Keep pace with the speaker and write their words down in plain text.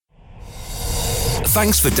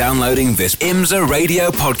Thanks for downloading this IMSA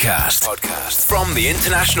Radio podcast from the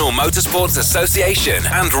International Motorsports Association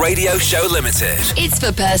and Radio Show Limited. It's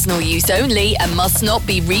for personal use only and must not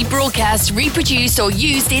be rebroadcast, reproduced or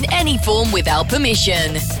used in any form without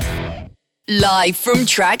permission. Live from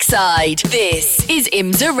trackside, this is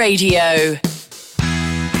IMSA Radio.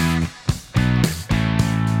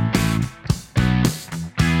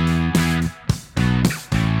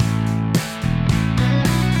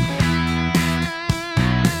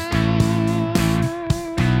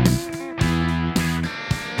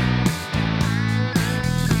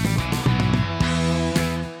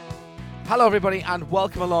 Hello everybody and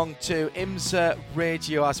welcome along to IMSA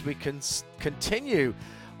Radio as we continue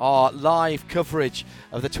our live coverage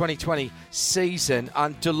of the 2020 season,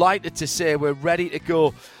 and delighted to say we're ready to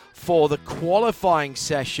go for the qualifying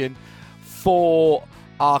session for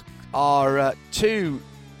our two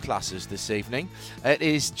classes this evening. It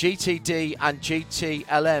is GTD and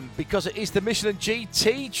GTLM because it is the Michelin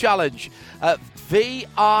GT Challenge at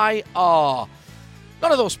VIR.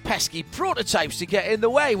 None of those pesky prototypes to get in the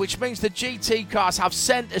way, which means the GT cars have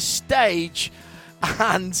centre stage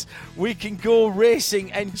and we can go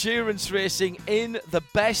racing, endurance racing, in the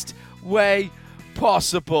best way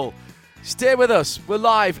possible. Stay with us. We're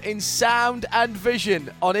live in sound and vision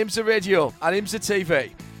on IMSA Radio and IMSA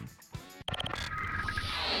TV.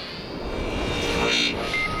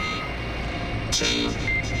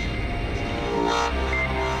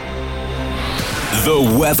 The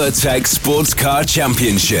WeatherTech Sportscar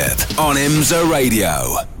Championship on IMSA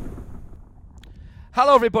Radio.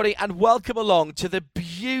 Hello everybody and welcome along to the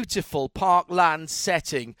beautiful parkland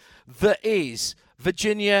setting that is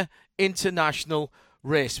Virginia International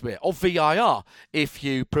Raceway, or VIR if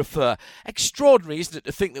you prefer. Extraordinary, isn't it,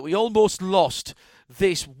 to think that we almost lost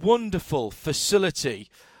this wonderful facility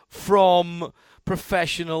from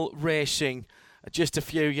professional racing just a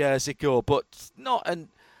few years ago, but not an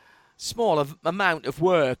small amount of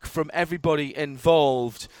work from everybody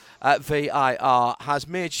involved at VIR has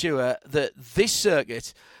made sure that this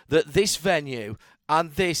circuit, that this venue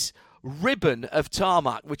and this ribbon of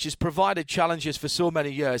tarmac, which has provided challenges for so many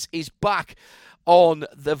years, is back on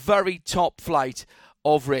the very top flight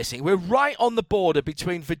of racing. We're right on the border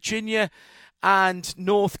between Virginia and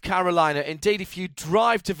North Carolina. Indeed, if you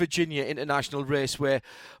drive to Virginia International Raceway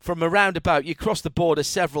from a roundabout, you cross the border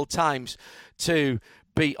several times to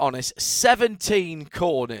be honest. 17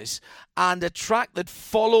 corners and a track that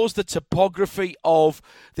follows the topography of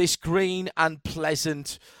this green and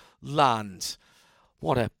pleasant land.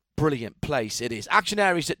 What a brilliant place it is. Action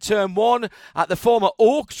areas at turn 1 at the former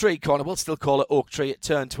Oak Tree corner. We'll still call it Oak Tree at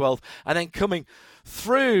turn 12. And then coming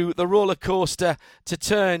through the roller coaster to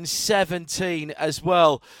turn 17 as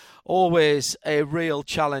well. Always a real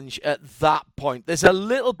challenge at that point. There's a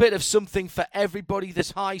little bit of something for everybody.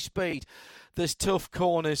 There's high speed, there's tough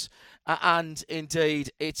corners, and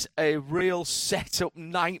indeed it's a real setup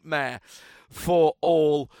nightmare for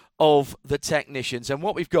all of the technicians. And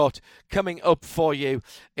what we've got coming up for you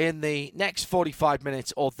in the next 45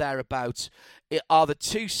 minutes or thereabouts are the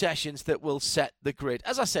two sessions that will set the grid.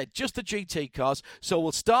 As I said, just the GT cars. So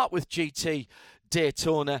we'll start with GT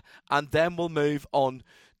Daytona and then we'll move on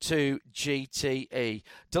to GTE.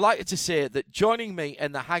 Delighted to say that joining me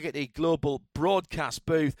in the Haggerty Global Broadcast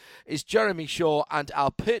booth is Jeremy Shaw and our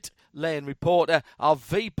pit lane reporter, our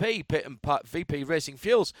VP VP Racing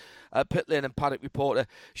Fuels pit lane and paddock reporter,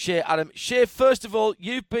 Shea Adam. Shea, first of all,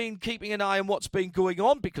 you've been keeping an eye on what's been going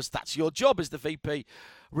on because that's your job as the VP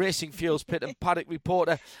Racing Fuels pit and paddock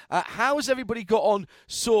reporter. How has everybody got on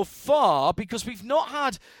so far? Because we've not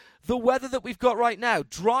had the weather that we've got right now.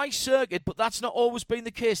 Dry circuit, but that's not always been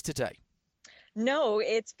the case today. No,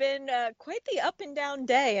 it's been quite the up and down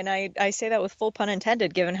day, and I say that with full pun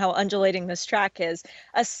intended, given how undulating this track is.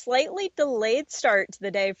 A slightly delayed start to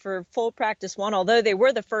the day for full practice 1, although they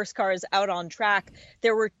were the first cars out on track.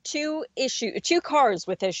 There were two cars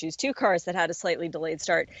with issues, two cars that had a slightly delayed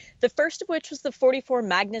start. The first of which was the 44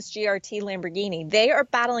 Magnus GRT Lamborghini. They are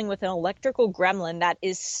battling with an electrical gremlin that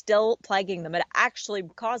is still plaguing them. It actually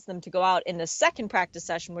caused them to go out in the second practice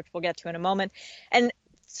session, which we'll get to in a moment, and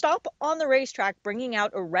stop on the racetrack, bringing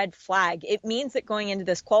out a red flag. It means that going into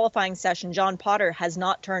this qualifying session, John Potter has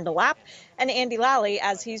not turned a lap, and Andy Lally,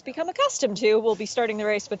 as he's become accustomed to, will be starting the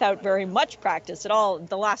race without very much practice at all.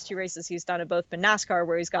 The last two races he's done have both been NASCAR,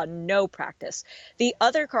 where he's gotten no practice. The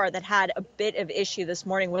other car that had a bit of issue this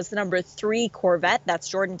morning was the number 3 Corvette. That's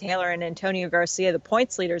Jordan Taylor and Antonio Garcia, the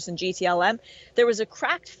points leaders in GTLM. There was a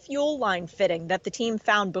cracked fuel line fitting that the team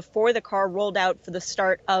found before the car rolled out for the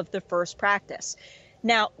start of the first practice.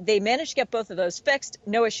 Now, they managed to get both of those fixed.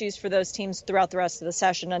 No issues for those teams throughout the rest of the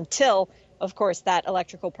session until of course, that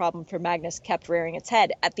electrical problem for Magnus kept rearing its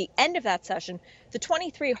head. At the end of that session, the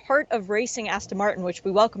 23 Heart of Racing Aston Martin, which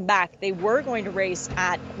we welcome back, they were going to race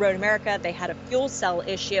at Road America. They had a fuel cell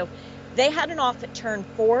issue. They had an off at turn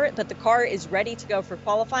 4, but the car is ready to go for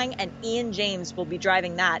qualifying, and Ian James will be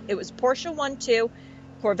driving that. It was Porsche 1-2,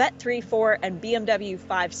 Corvette 3-4, and BMW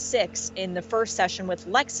 5-6 in the first session, with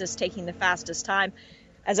Lexus taking the fastest time.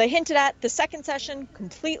 As I hinted at, the second session,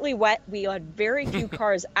 completely wet. We had very few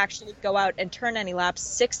cars actually go out and turn any laps,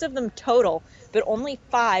 6 of them total, but only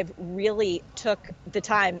 5 really took the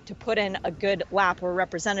time to put in a good lap or a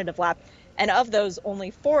representative lap. And of those,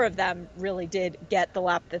 only 4 of them really did get the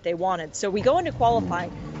lap that they wanted. So we go into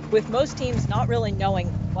qualifying with most teams not really knowing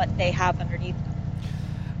what they have underneath them.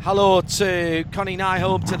 Hello to Connie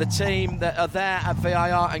Nyholm, to the team that are there at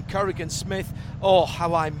VIR, and Corrigan Smith. Oh,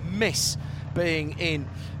 how I miss being in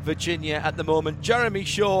Virginia at the moment. Jeremy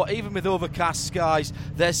Shaw, even with overcast skies,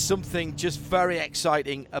 there's something just very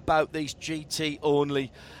exciting about these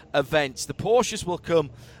GT-only events. The Porsches will come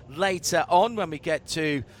later on when we get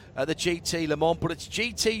to the GT Le Mans, but it's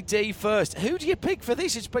GTD first. Who do you pick for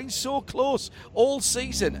this? It's been so close all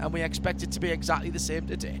season, and we expect it to be exactly the same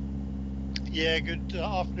today. Yeah, good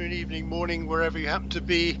afternoon, evening, morning, wherever you happen to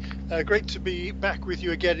be. Great to be back with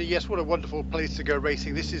you again. Yes, what a wonderful place to go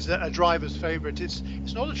racing. This is a driver's favourite. It's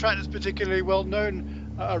not a track that's particularly well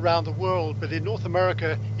known around the world, but in North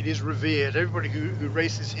America it is revered. Everybody who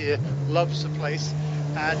races here loves the place.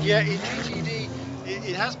 And yeah, in GTD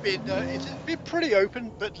it has been it's been pretty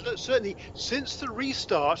open, but certainly since the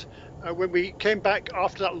restart, when we came back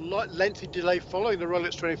after that lengthy delay following the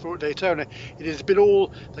Rolex 24 at Daytona, it has been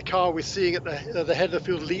all the car we're seeing at the head of the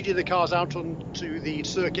field, leading the cars out onto the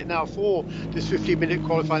circuit now for this 15-minute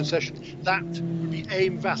qualifying session. That would be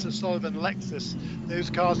AIM, Vassar, Sullivan, Lexus. Those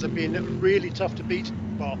cars have been really tough to beat.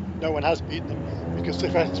 Well, no one has beaten them because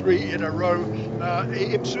they've had 3 in a row.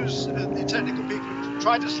 IMSA's, the technical people,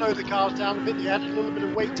 tried to slow the cars down a bit. They added a little bit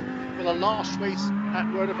of weight for the last race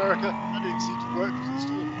at Road America. That didn't seem to work because it's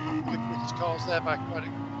still the quickest cars there by quite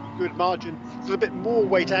a good margin. A little bit more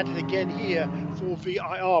weight added again here for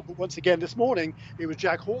VIR, but once again this morning it was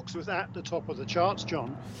Jack Hawkes who was at the top of the charts,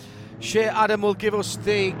 John. Shea Adam will give us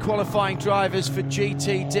the qualifying drivers for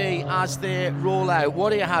GTD as they roll out.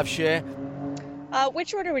 What do you have, Shea?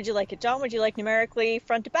 Which order would you like it, John? Would you like numerically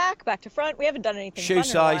front to back to front? We haven't done anything fun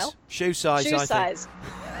in a while. Shoe size. Shoe size.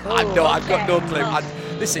 I've got no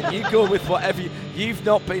clue. Listen, you go with whatever you've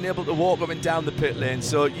not been able to walk up and down the pit lane,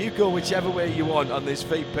 so you go whichever way you want on this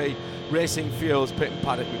VP Racing Fuels Pit and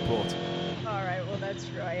Paddock report. All right, well that's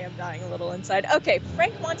true. I am dying a little inside. Okay,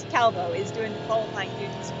 Frank Montecalvo is doing the qualifying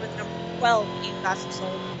duties with number 12, AIM, Vassar,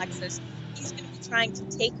 Sullivan, Lexus. He's going to be trying to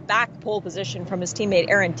take back pole position from his teammate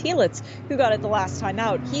Aaron Telitz, who got it the last time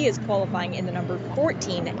out. He is qualifying in the number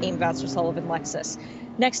 14 AIM, Vassar, Sullivan, Lexus.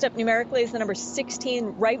 Next up numerically is the number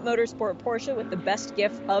 16 Wright Motorsport Porsche with the best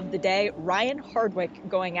gift of the day, Ryan Hardwick,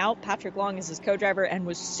 going out. Patrick Long is his co-driver and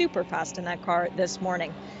was super fast in that car this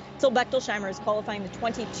morning. Till Bechtolsheimer is qualifying the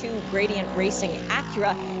 22 Gradient Racing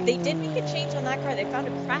Acura. They did make a change on that car. They found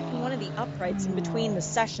a crack in one of the uprights in between the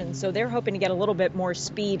sessions, so they're hoping to get a little bit more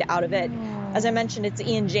speed out of it. As I mentioned, it's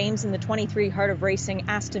Ian James in the 23 Heart of Racing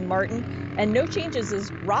Aston Martin. And no changes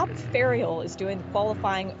as Rob Ferriol is doing the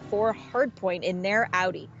qualifying for Hardpoint in their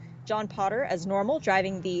Audi. John Potter, as normal,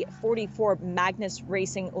 driving the 44 Magnus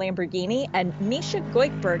Racing Lamborghini, and Misha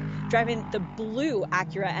Goikberg driving the blue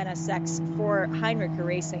Acura NSX for Heinricher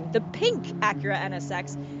Racing. The pink Acura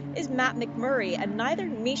NSX is Matt McMurray, and neither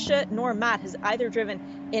Misha nor Matt has either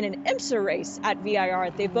driven in an IMSA race at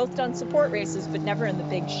VIR. They've both done support races, but never in the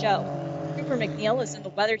big show. Cooper McNeil is in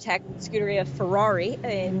the WeatherTech Scuderia Ferrari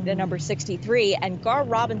in the number 63, and Gar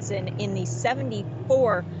Robinson in the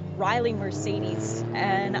 74 Riley Mercedes.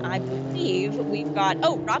 And I believe we've got,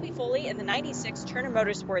 Robbie Foley in the 96 Turner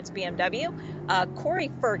Motorsports BMW,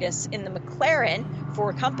 Corey Fergus in the McLaren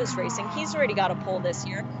for Compass Racing. He's already got a pole this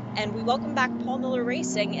year. And we welcome back Paul Miller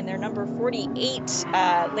Racing in their number 48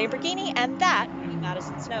 Lamborghini, and that would be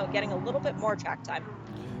Madison Snow getting a little bit more track time.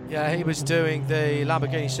 Yeah, he was doing the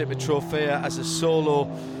Lamborghini Super Trofeo as a solo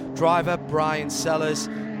driver. Brian Sellers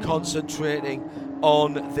concentrating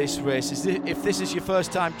on this race. If this is your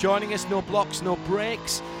first time joining us, no blocks, no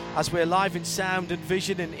breaks, as we're live in sound and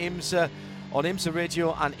vision in IMSA, on IMSA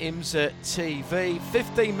Radio and IMSA TV.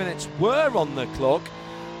 15 minutes were on the clock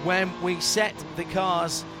when we sent the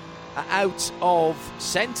cars out of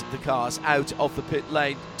the pit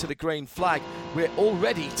lane to the green flag. We're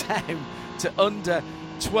already down to under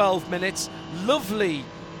 12 minutes. Lovely,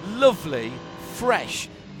 fresh,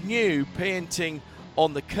 new painting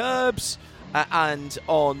on the curbs, and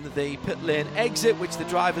on the pit lane exit, which the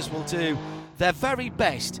drivers will do their very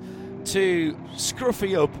best to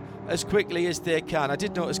scruffy up as quickly as they can. I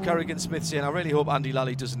did notice Kerrigan Smith saying, I really hope Andy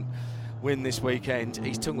Lally doesn't win this weekend.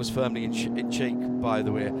 His tongue was firmly in cheek, by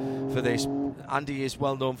the way, for this. Andy is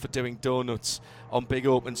well known for doing donuts on big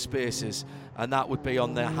open spaces, and that would be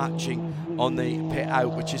on their hatching on the pit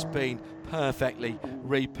out, which has been perfectly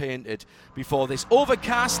repainted before this.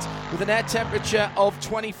 Overcast with an air temperature of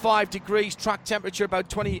 25 degrees, track temperature about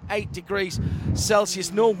 28 degrees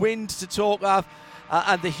Celsius, no wind to talk of,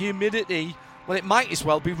 and the humidity, well, it might as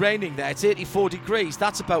well be raining there. It's 84 degrees.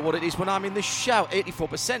 That's about what it is when I'm in the shower.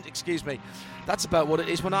 84%, excuse me. That's about what it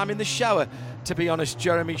is when I'm in the shower, to be honest,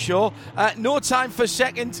 Jeremy Shaw. No time for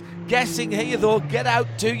second guessing here, though. Get out,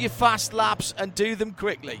 do your fast laps, and do them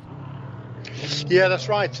quickly. Yeah, that's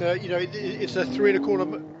right. It's a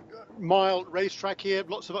 3.25 mile racetrack here.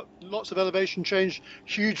 Lots of elevation change,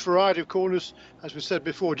 huge variety of corners. As we said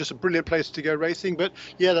before, just a brilliant place to go racing. But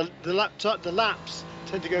yeah, the laps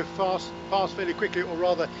tend to go fast fairly quickly, or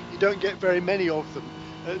rather, you don't get very many of them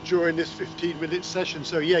during this 15-minute session.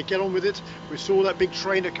 So yeah, get on with it. We saw that big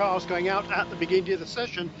train of cars going out at the beginning of the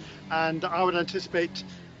session, and I would anticipate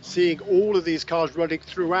seeing all of these cars running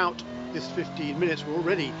throughout this 15 minutes. We're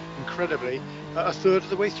already incredibly a third of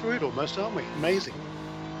the way through it almost, aren't we? Amazing.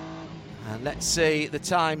 And let's see the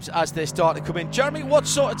times as they start to come in. Jeremy, what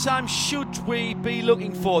sort of time should we be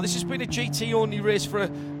looking for? This has been a GT-only race for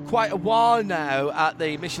quite a while now at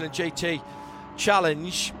the Michelin GT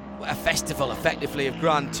Challenge, a festival effectively of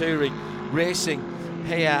Grand Touring racing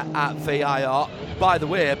here at VIR. By the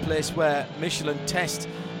way, a place where Michelin test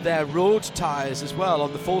their road tyres as well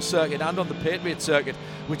on the full circuit and on the Patriot circuit,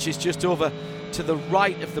 which is just over to the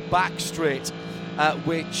right of the back straight,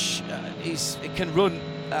 which it can run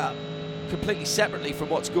completely separately from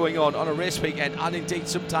what's going on a race weekend, and indeed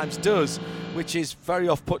sometimes does, which is very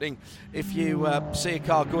off-putting if you see a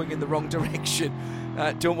car going in the wrong direction.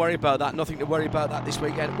 Don't worry about that. Nothing to worry about that this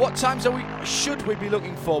weekend. What times should we be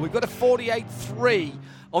looking for? We've got a 48.3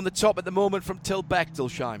 on the top at the moment from Till Bechtel,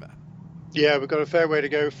 Scheimer. Yeah, we've got a fair way to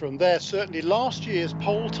go from there. Certainly last year's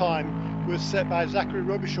pole time was set by Zachary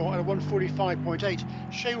Robichon at a 1:45.8.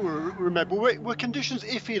 Shay will remember, were conditions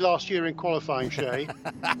iffy last year in qualifying, Shay?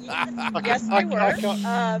 Yes, they were.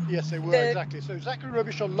 Yes, they were, exactly. So Zachary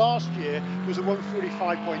Robichon last year was a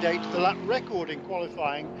 1:45.8. The lap record in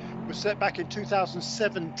qualifying was set back in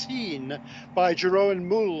 2017 by Jeroen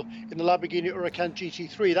Mull in the Lamborghini Huracan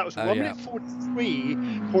GT3. That was 1 minute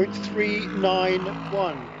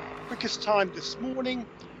 43.391. Quickest time this morning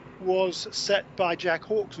was set by Jack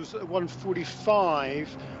Hawkes, was at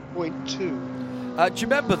 1:45.2. Do you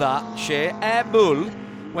remember that, Shay? Mull,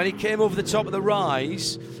 when he came over the top of the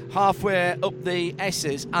rise, halfway up the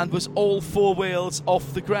S's, and was all four wheels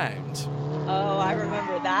off the ground? Oh, I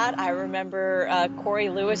remember that. I remember Corey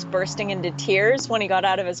Lewis bursting into tears when he got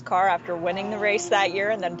out of his car after winning the race that year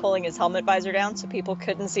and then pulling his helmet visor down so people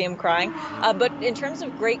couldn't see him crying. But in terms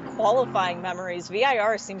of great qualifying memories,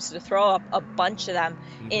 VIR seems to throw up a bunch of them.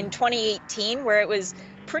 In 2018, where it was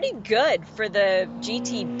pretty good for the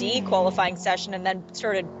GTD qualifying session and then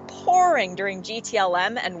started pouring during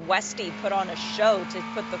GTLM, and Westy put on a show to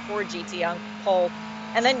put the Ford GT on pole.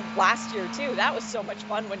 And then last year, too, that was so much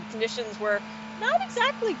fun when conditions were not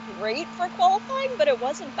exactly great for qualifying, but it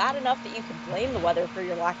wasn't bad enough that you could blame the weather for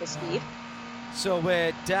your lack of speed. So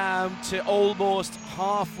we're down to almost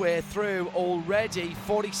halfway through already.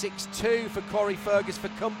 46.2 for Corey Fergus for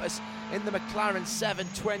Compass in the McLaren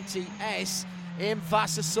 720S. Aim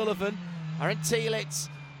Vassar Sullivan, Aaron Thielitz,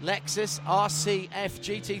 Lexus RCF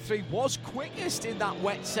GT3 was quickest in that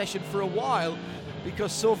wet session for a while,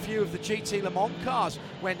 because so few of the GT Le Mans cars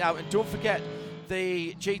went out. And don't forget,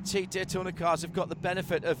 the GT Daytona cars have got the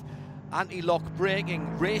benefit of anti-lock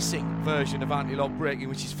braking, racing version of anti-lock braking,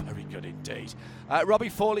 which is very good indeed. Robbie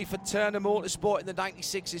Foley for Turner Motorsport in the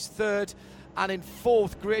 96 is third, and in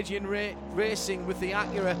fourth, Gradient Racing with the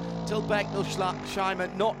Acura. Till Bechtel,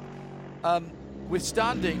 Scheimer, not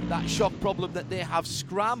withstanding that shock problem that they have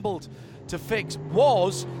scrambled to fix,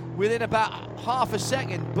 was within about half a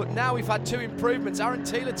second, but now we've had two improvements. Aaron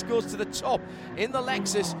Thielitz goes to the top in the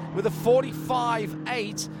Lexus with a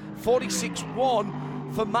 45.8,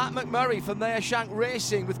 46.1 for Matt McMurray from Meyershank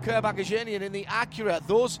Racing with Kerr Bagajanian in the Acura.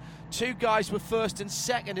 Those two guys were first and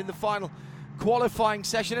second in the final qualifying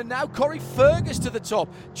session, and now Corey Fergus to the top.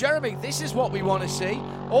 Jeremy, this is what we want to see,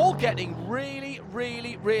 all getting really,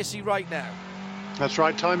 really racy right now. That's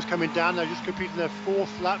right, time's coming down. They're just completing their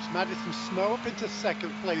fourth laps. Madison Snow up into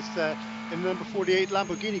second place there in the number 48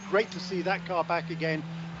 Lamborghini. Great to see that car back again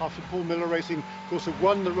after Paul Miller Racing, of course, have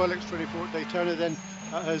won the Rolex 24 at Daytona, then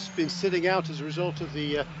has been sitting out as a result of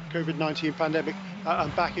the COVID-19 pandemic,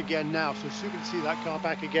 and back again now. So super to see that car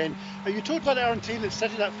back again. You talked about Aaron Thielitz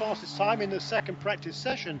setting that fastest time in the second practice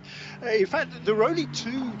session. In fact, there were only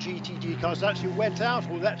 2 GTD cars that actually went out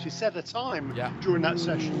or that actually set a time during that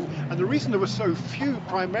session. And the reason there were so few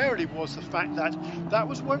primarily was the fact that that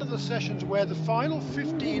was one of the sessions where the final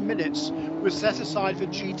 15 minutes was set aside for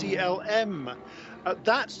GTLM. At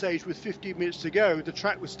that stage, with 15 minutes to go, the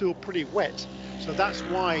track was still pretty wet. So that's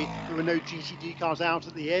why there were no GTD cars out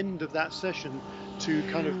at the end of that session to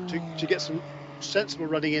kind of to get some sensible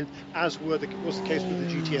running in, as was the case with the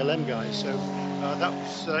GTLM guys. So that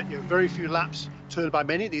was very few laps turned by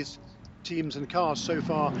many of these teams and cars so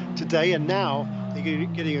far today, and now they're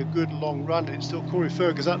getting a good long run. It's still Corey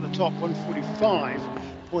Fergus at the top,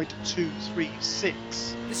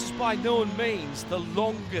 145.236. This is by no means the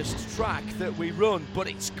longest track that we run, but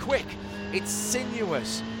it's quick, it's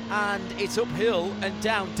sinuous, and it's uphill and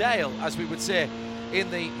down dale, as we would say in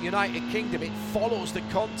the United Kingdom. It follows the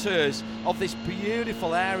contours of this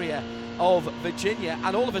beautiful area of Virginia,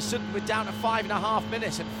 and all of a sudden we're down to 5.5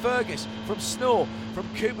 minutes, and Fergus from Snow, from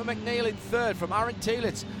Cooper McNeil in third, from Aaron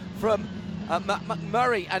Thielitz, from Matt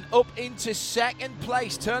McMurray, and up into second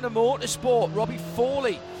place Turner Motorsport, Robbie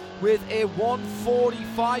Foley with a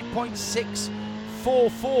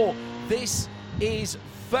 145.644. This is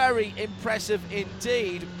very impressive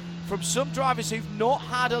indeed from some drivers who've not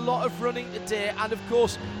had a lot of running today, and of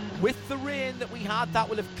course with the rain that we had, that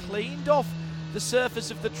will have cleaned off the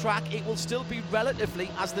surface of the track. It will still be relatively,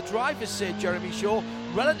 as the drivers say, Jeremy Shaw,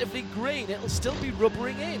 relatively green. It'll still be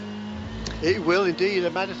rubbering in. It will indeed.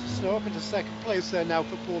 Madison Snow up into second place there now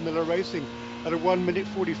for Paul Miller Racing at a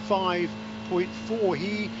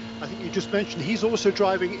 1:45.4. I think you just mentioned, he's also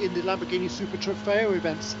driving in the Lamborghini Super Trofeo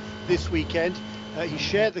events this weekend. He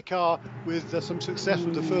shared the car with some success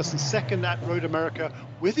with the first and second at Road America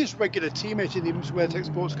with his regular teammate in the WeatherTech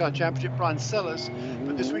Sportscar Championship, Brian Sellers.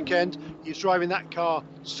 But this weekend he's driving that car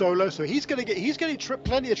solo, so he's getting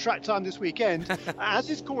plenty of track time this weekend. As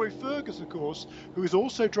is Corey Fergus, of course, who is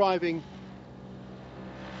also driving.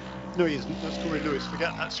 No, he isn't. That's Corey Lewis.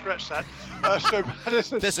 Forget that. Scratch that.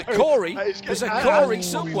 There's a Corey. There's a Corey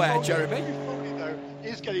somewhere, Jeremy.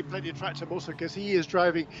 Is getting plenty of track time also because he is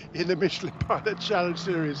driving in the Michelin Pilot Challenge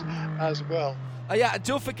Series as well. Yeah, and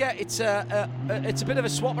don't forget, it's a bit of a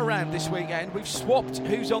swap around this weekend. We've swapped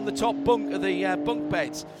who's on the top bunk of the bunk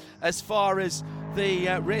beds as far as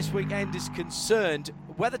the race weekend is concerned.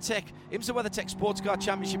 IMSA WeatherTech Sportscar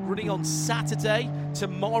Championship running on Saturday,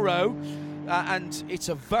 tomorrow. And it's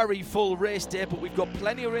a very full race day, but we've got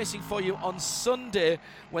plenty of racing for you on Sunday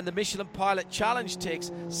when the Michelin Pilot Challenge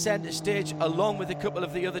takes centre stage, along with a couple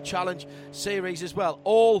of the other challenge series as well.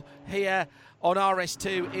 All here on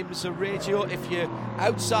RS2 IMSA Radio. If you're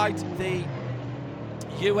outside the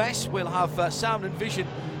US, we'll have sound and vision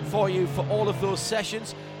for you for all of those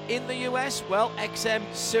sessions. In the US, well, XM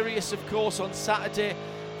Sirius, of course, on Saturday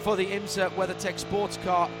for the IMSA WeatherTech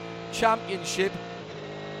Sportscar Championship.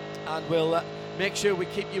 And we'll make sure we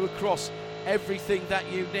keep you across everything that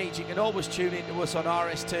you need. You can always tune in to us on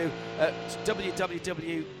RS2 at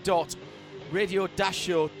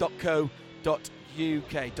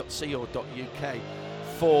www.radio-show.co.uk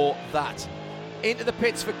for that. Into the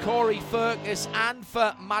pits for Corey Fergus and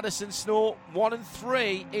for Madison Snow, 1 and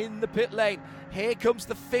 3 in the pit lane. Here comes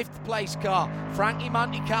the 5th place car, Frankie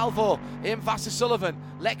Monticalvo, Ian Vassar-Sullivan,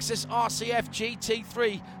 Lexus RCF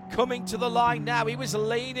GT3 coming to the line now. He was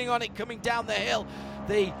leaning on it coming down the hill.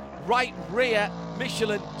 The right rear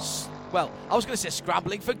Michelin, well, I was going to say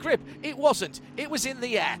scrambling for grip. It wasn't. It was in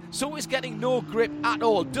the air, so it was getting no grip at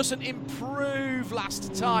all. Doesn't improve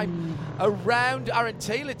last time around. Aaron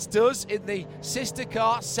Thielitz does in the sister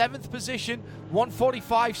car, 7th position,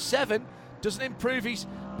 1:45.7. Doesn't improve his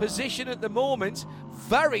position at the moment.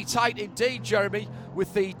 Very tight indeed, Jeremy,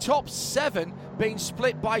 with the top 7 being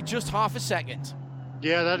split by just half a second.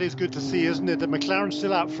 Yeah, that is good to see, isn't it? The McLaren's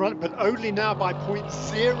still out front, but only now by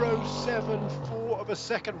 0.074 of a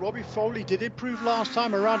second. Robbie Foley did improve last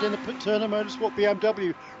time around in the Turner Motorsport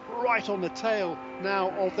BMW, right on the tail now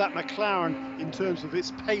of that McLaren in terms of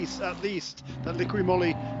its pace, at least. That Liqui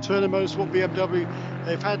Moly Turner Motorsport BMW,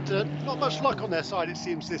 they've had not much luck on their side, it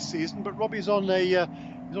seems, this season, but Robbie's on a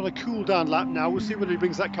cool down lap now. We'll see whether he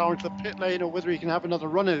brings that car into the pit lane or whether he can have another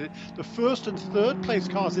run in it. The 1st and 3rd place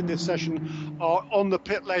cars in this session are on the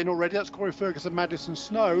pit lane already. That's Corey Fergus and Madison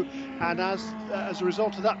Snow. And as a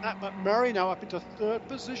result of that, Matt McMurray now up into 3rd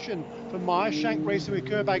position for Meyer Shank Racing with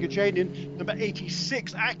Kerbagger Jadin, number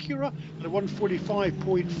 86 Acura at a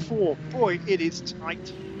 1:45.4. Boy, it is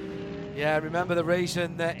tight. Yeah, remember the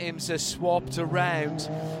reason that IMSA swapped around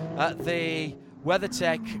the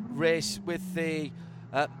WeatherTech race with the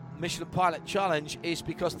Michelin Pilot Challenge is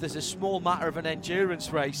because there's a small matter of an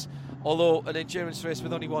endurance race, although an endurance race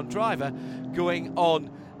with only one driver, going on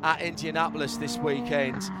at Indianapolis this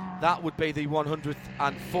weekend. That would be the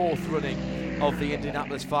 104th running of the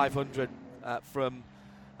Indianapolis 500 from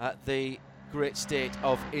the great state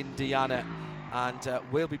of Indiana, and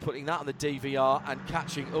we'll be putting that on the DVR and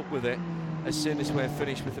catching up with it as soon as we're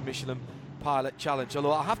finished with the Michelin Pilot Challenge.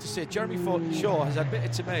 Although I have to say, Jeremy Shaw has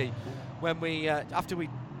admitted to me when we after we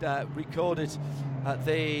recorded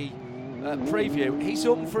the preview, he's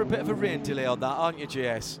hoping for a bit of a rain delay on that, aren't you,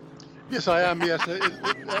 JS? Yes, I am. Yes,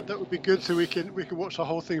 that would be good, so we can watch the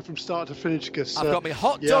whole thing from start to finish. Because I've got my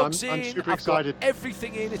hot dogs I'm in. super I've excited. got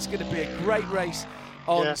everything in. It's going to be a great race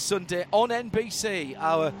on Sunday on NBC.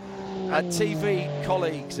 Our TV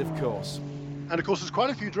colleagues, of course. And of course, there's quite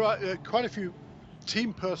a few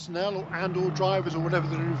team personnel or drivers or whatever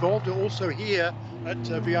that are involved. Also here at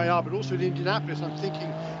VIR, but also in Indianapolis. I'm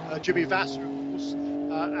thinking Jimmy Vasser, of course,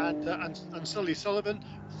 and Sully Sullivan.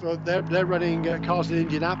 For they're running cars in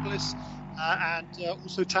Indianapolis, and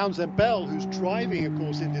also Townsend Bell, who's driving, of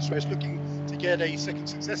course, in this race, looking to get a second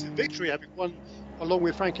successive victory, having won along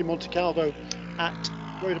with Frankie Montecalvo at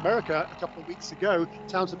Road America a couple of weeks ago.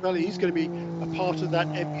 Townsend Bell, he's going to be a part of that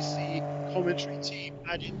NBC commentary team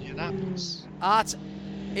at Indianapolis. At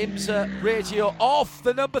IMSA Radio off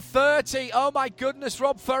the number 30. Oh my goodness,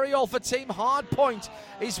 Rob Ferriol for Team Hardpoint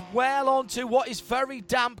is well onto what is very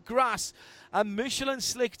damp grass. And Michelin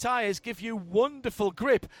slick tyres give you wonderful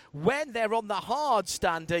grip when they're on the hard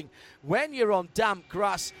standing, when you're on damp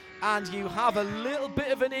grass and you have a little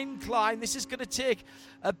bit of an incline. This is going to take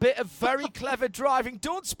a bit of very clever driving.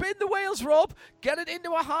 Don't spin the wheels, Rob. Get it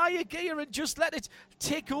into a higher gear and just let it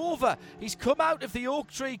tick over. He's come out of the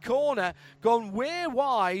Oak Tree corner, gone way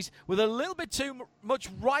wide with a little bit too much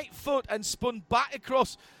right foot and spun back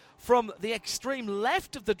across from the extreme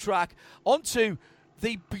left of the track onto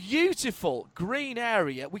the beautiful green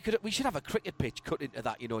area. We should have a cricket pitch cut into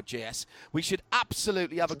that, you know, JS. We should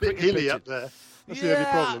absolutely have a cricket pitch. It's a bit hilly up there. That's the only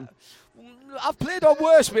problem. I've played on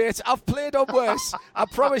worse, mate. I've played on worse. I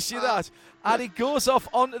promise you that. And he goes off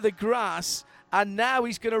onto the grass, and now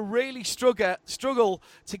he's going to really struggle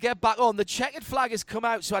to get back on. The checkered flag has come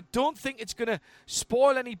out, so I don't think it's going to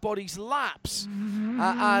spoil anybody's laps,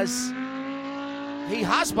 as he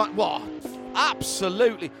has back. What?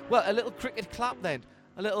 Absolutely. Well, a little cricket clap then.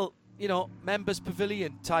 A little, members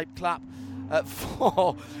pavilion type clap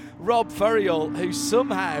for Rob Ferriol, who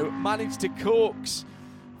somehow managed to coax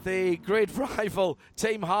the great rival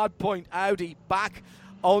Team Hardpoint Audi back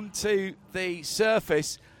onto the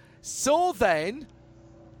surface. So then,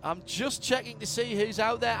 I'm just checking to see who's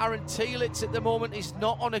out there. Aaron Tielitz at the moment is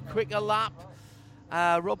not on a quicker lap.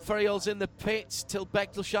 Rob Ferriol's in the pits. Till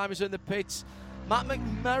Bechtelsheimer's in the pits. Matt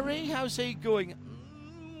McMurray, how's he going?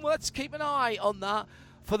 Let's keep an eye on that.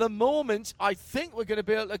 For the moment, I think we're going to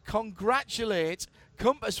be able to congratulate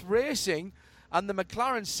Compass Racing and the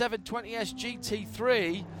McLaren 720S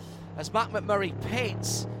GT3 as Matt McMurray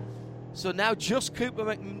pits. So now just Cooper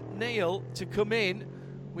McNeil to come in.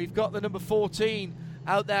 We've got the number 14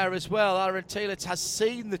 out there as well. Aaron Tielitz has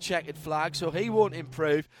seen the checkered flag, so he won't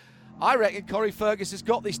improve. I reckon Corey Fergus has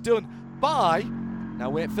got this done by... Now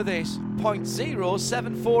wait for this,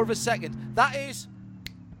 0.074 of a second. That is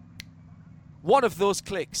one of those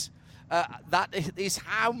clicks. That is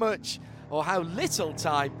how much or how little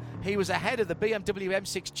time he was ahead of the BMW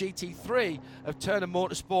M6 GT3 of Turner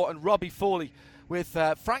Motorsport and Robbie Foley, with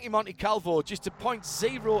Frankie Montecalvo just a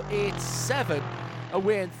 0.087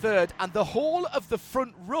 away in third, and the whole of the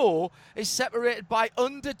front row is separated by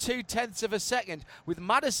under 0.2 of a second, with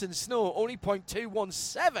Madison Snow only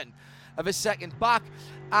 0.217 of a second back.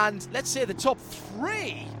 And let's say the top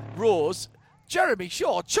 3 rows, Jeremy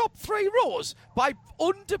Shaw, top 3 rows by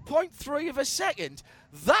under 0.3 of a second.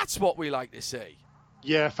 That's what we like to see.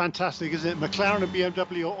 Yeah, fantastic, isn't it? McLaren and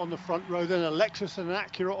BMW on the front row, then a Lexus and an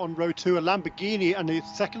Acura on row 2, a Lamborghini and the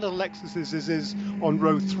second of the Lexuses is on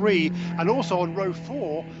row 3, and also on row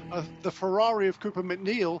 4, the Ferrari of Cooper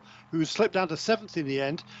McNeil, who slipped down to 7th in the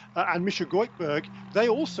end, and Misha Goikberg. They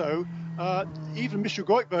also, even Misha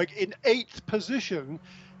Goikberg in 8th position.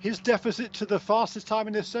 His deficit to the fastest time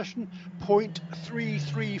in this session,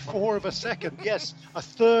 0.334 of a second. Yes, a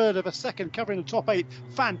third of a second, covering the top 8.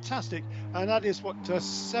 Fantastic. And that is,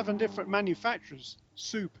 7 different manufacturers.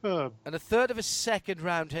 Superb. And a third of a second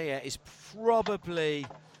round here is probably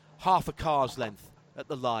half a car's length at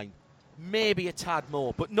the line. Maybe a tad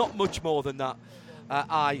more, but not much more than that,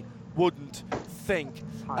 I wouldn't think.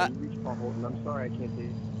 Hi, you reached Paul Horton. I'm sorry I can't hear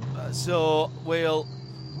you. So we'll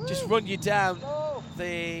just run you down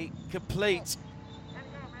the complete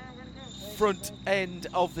front end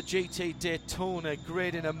of the GT Daytona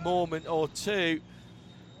grid in a moment or two,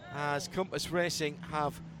 as Compass Racing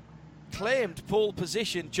have claimed pole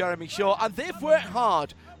position, Jeremy Shaw, and they've worked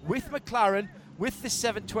hard with McLaren, with the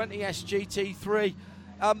 720S GT3.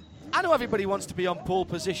 I know everybody wants to be on pole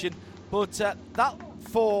position, but that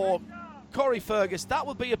for Corey Fergus, that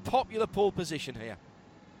will be a popular pole position here.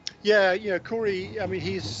 Yeah, Corey, I mean,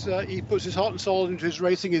 he puts his heart and soul into his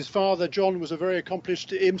racing. His father, John, was a very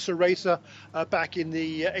accomplished IMSA racer back in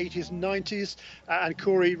the 80s and 90s. And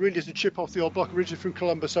Corey really is a chip off the old block, originally from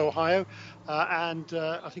Columbus, Ohio. And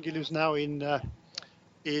I think he lives now in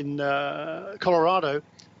Colorado.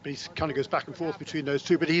 But he kind of goes back and forth between those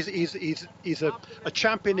two. But he's a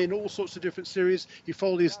champion in all sorts of different series. He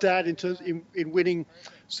followed his dad in winning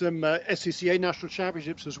some SCCA national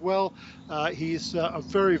championships as well. He's a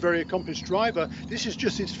very, very accomplished driver. This is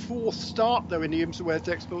just his fourth start, though, in the IMSA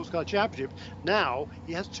WeatherTech Sportscar Championship. Now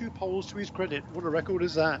he has 2 poles to his credit. What a record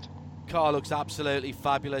is that? Car looks absolutely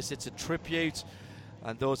fabulous. It's a tribute,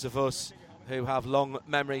 and those of us who have long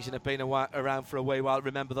memories and have been around for a wee while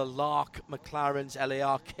remember the Lark McLarens,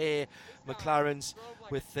 LARK McLarens,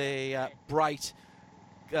 with the bright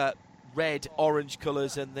red, orange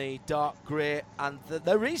colours and the dark grey, and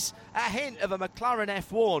there is a hint of a McLaren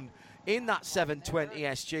F1 in that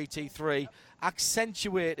 720S GT3,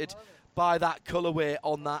 accentuated by that colourway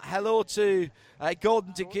on that. Hello to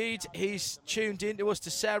Gordon DeGeed. He's tuned in to us,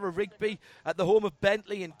 to Sarah Rigby at the home of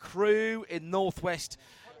Bentley and Crew in northwest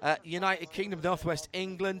United Kingdom, northwest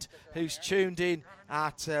England, who's tuned in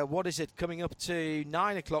at coming up to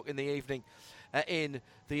 9 o'clock in the evening in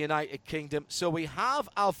the United Kingdom. So we have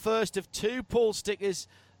our first of 2 pole sitters,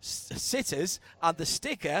 and the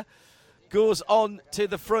sticker goes on to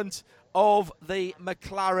the front of the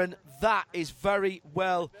McLaren. That is very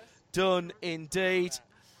well done indeed,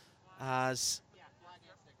 as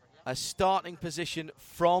a starting position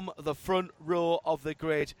from the front row of the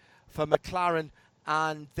grid for McLaren,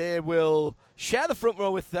 and they will share the front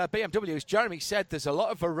row with BMW. As Jeremy said, there's a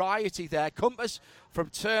lot of variety there. Compass from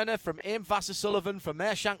Turner, from Aim Vassar-Sullivan, from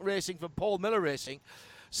Mershank Racing, from Paul Miller Racing.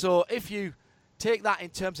 So if you take that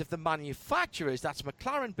in terms of the manufacturers, that's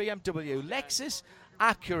McLaren, BMW, Lexus,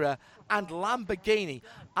 Acura and Lamborghini.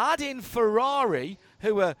 Add in Ferrari,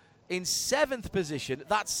 who are in 7th position.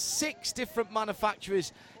 That's 6 different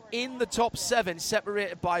manufacturers in the top 7,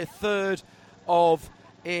 separated by a third of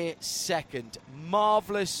a second.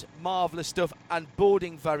 Marvellous, marvellous stuff, and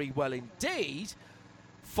boding very well indeed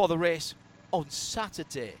for the race on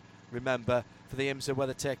Saturday, remember, for the IMSA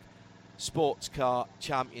WeatherTech Sports Car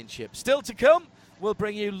Championship. Still to come, we'll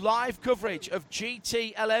bring you live coverage of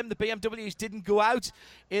GTLM. The BMWs didn't go out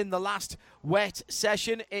in the last wet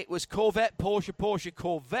session. It was Corvette, Porsche,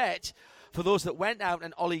 Corvette for those that went out,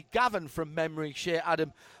 and Ollie Gavin from memory, Shea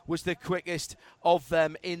Adam, was the quickest of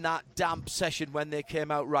them in that damp session when they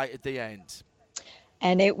came out right at the end.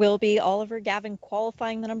 And it will be Oliver Gavin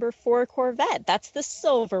qualifying the number 4 Corvette. That's the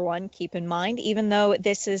silver one, keep in mind, even though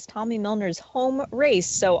this is Tommy Milner's home race.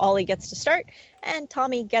 So Ollie gets to start and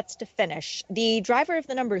Tommy gets to finish. The driver of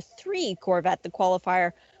the number 3 Corvette, the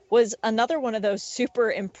qualifier, was another one of those super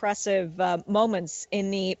impressive moments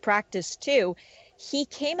in the practice too. He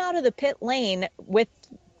came out of the pit lane with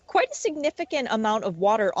quite a significant amount of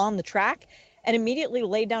water on the track and immediately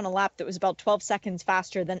laid down a lap that was about 12 seconds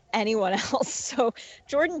faster than anyone else. So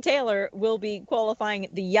Jordan Taylor will be qualifying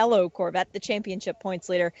the yellow Corvette, the championship points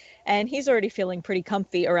leader, and he's already feeling pretty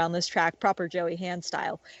comfy around this track, proper Joey Hand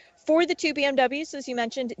style. For the 2 BMWs, as you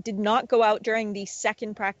mentioned, did not go out during the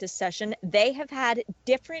second practice session. They have had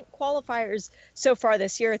different qualifiers so far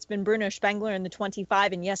this year. It's been Bruno Spengler in the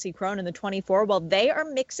 25 and Jesse Krohn in the 24. Well, they are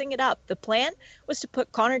mixing it up. The plan was to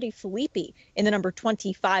put Connor De Filippi in the number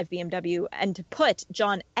 25 BMW and to put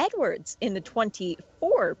John Edwards in the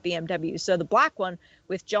 24 BMW. So the black one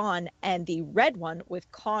with John and the red one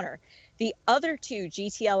with Connor. The other 2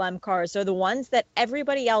 GTLM cars are the ones that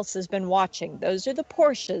everybody else has been watching. Those are the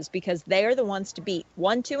Porsches, because they are the ones to beat.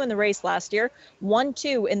 1-2 in the race last year,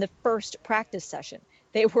 1-2 in the first practice session.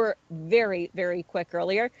 They were very, very quick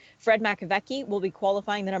earlier. Fred Makovecki will be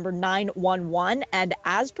qualifying the number 911, and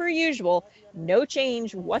as per usual, no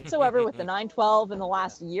change whatsoever with the 912 in the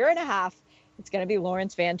last year and a half. It's going to be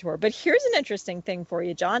Lawrence Van Toor. But here's an interesting thing for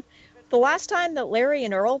you, John. The last time that Larry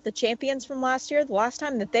and Earl, the champions from last year, the last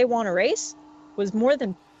time that they won a race was more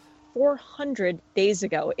than 400 days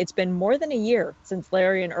ago. It's been more than a year since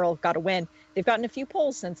Larry and Earl got a win. They've gotten a few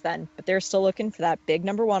poles since then, but they're still looking for that big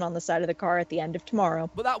number 1 on the side of the car at the end of tomorrow.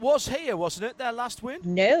 But that was here, wasn't it, their last win?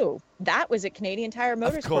 No, that was at Canadian Tire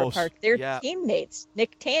Motorsport Park. Their teammates,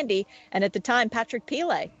 Nick Tandy, and at the time, Patrick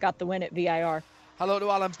Pile got the win at VIR. Hello to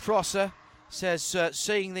Alan Prosser, says,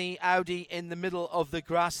 seeing the Audi in the middle of the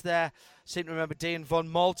grass there. Seem to remember Dean von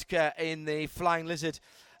Moltke in the Flying Lizard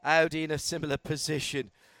Audi in a similar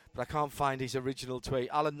position. But I can't find his original tweet.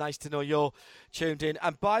 Alan, nice to know you're tuned in.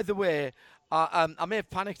 And by the way, I may have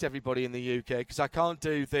panicked everybody in the UK because I can't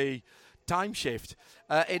do the time shift.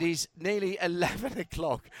 It is nearly 11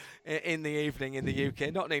 o'clock in the evening in the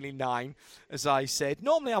UK, not nearly 9, as I said.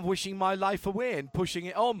 Normally I'm wishing my life away and pushing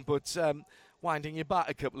it on, but winding you back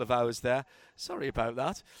a couple of hours there. Sorry about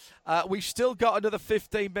that. We've still got another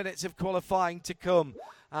 15 minutes of qualifying to come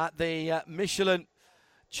at the Michelin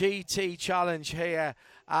GT Challenge here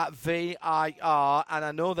at VIR, and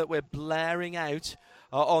I know that we're blaring out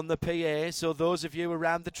on the PA, so those of you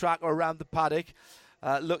around the track or around the paddock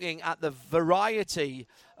looking at the variety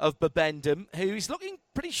of Bibendum, who's looking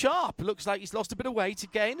pretty sharp. Looks like he's lost a bit of weight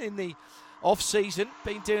again in the off-season.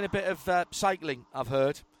 Been doing a bit of cycling, I've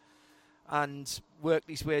heard, and worked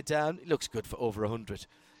his way down. It looks good for over 100,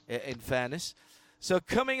 in fairness. So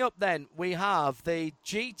coming up then, we have the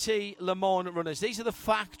GT Le Mans runners. These are the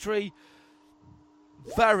factory,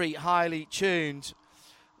 very highly tuned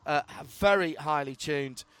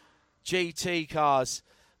GT cars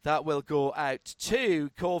that will go out.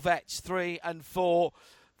 2 Corvettes, 3 and 4,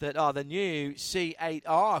 that are the new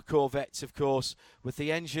C8R Corvettes, of course, with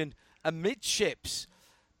the engine amidships.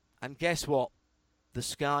 And guess what? The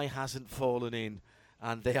sky hasn't fallen in,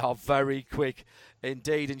 and they are very quick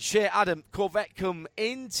indeed. And Shea Adam, Corvette come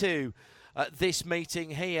into this meeting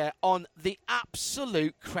here on the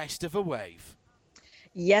absolute crest of a wave.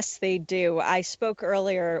 Yes, they do. I spoke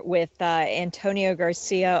earlier with Antonio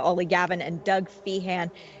Garcia, Ollie Gavin, and Doug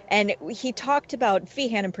Feehan, and he talked about,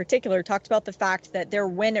 Feehan in particular, talked about the fact that their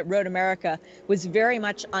win at Road America was very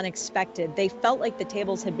much unexpected. They felt like the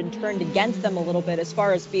tables had been turned against them a little bit as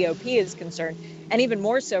far as VOP is concerned, and even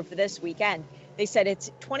more so for this weekend. They said it's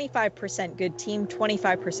 25% good team,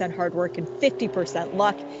 25% hard work, and 50%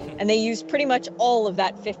 luck. And they used pretty much all of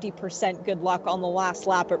that 50% good luck on the last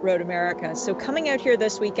lap at Road America. So coming out here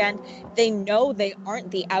this weekend, they know they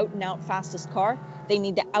aren't the out-and-out fastest car. They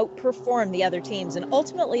need to outperform the other teams. And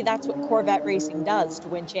ultimately, that's what Corvette racing does to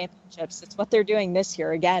win championships. It's what they're doing this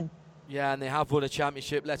year again. Yeah, and they have won a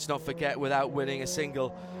championship, let's not forget, without winning a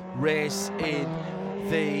single race in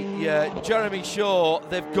the year. Jeremy Shaw,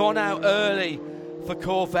 they've gone out early for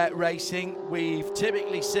Corvette racing. We've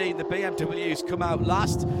typically seen the BMWs come out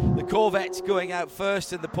last, the Corvettes going out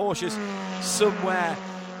first, and the Porsches somewhere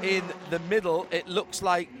in the middle. It looks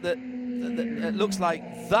like that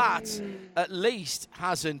at least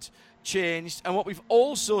hasn't changed. And what we've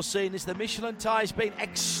also seen is the Michelin tyres being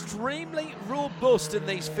extremely robust in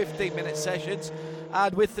these 15-minute sessions,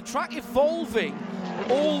 and with the track evolving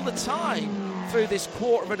all the time through this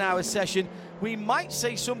quarter of an hour session, we might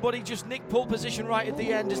see somebody just nick pole position right at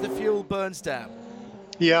the end as the fuel burns down.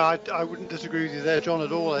 Yeah, I wouldn't disagree with you there, John,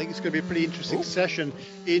 at all. I think it's going to be a pretty interesting session.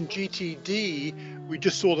 In GTD, we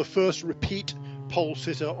just saw the first repeat pole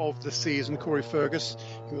sitter of the season, Corey Fergus.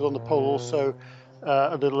 He was on the pole also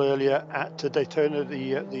a little earlier at Daytona,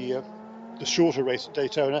 the shorter race at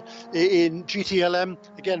Daytona. In GTLM,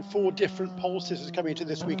 again, 4 different pole sitters coming into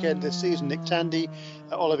this weekend this season: Nick Tandy,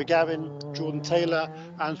 Oliver Gavin, Jordan Taylor,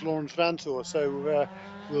 and Lawrence Vantour. So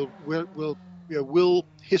will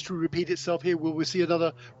history repeat itself here? Will we see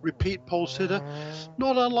another repeat pole sitter?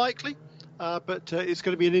 Not unlikely, but it's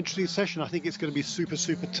going to be an interesting session. I think it's going to be super,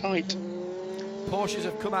 super tight. Porsches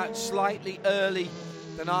have come out slightly earlier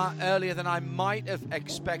than I might have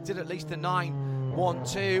expected, at least the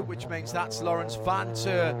 9-1-2, which means that's Lawrence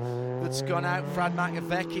Vantour that's gone out. Brad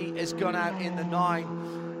McAvecchi has gone out in the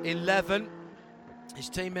 9-11. His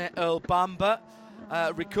teammate Earl Bamber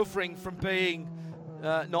recovering from being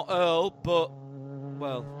not Earl, but,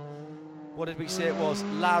 well, what did we say it was?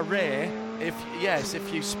 Larry,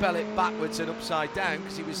 if you spell it backwards and upside down,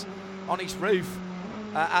 because he was on his roof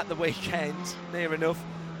at the weekend, near enough,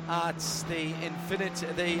 at the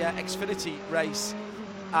Xfinity race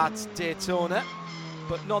at Daytona,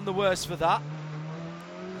 but none the worse for that.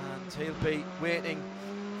 And he'll be waiting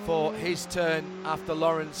for his turn after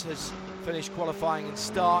Lawrence has finished qualifying and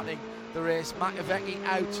starting the race. McAvecchi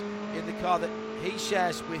out in the car that he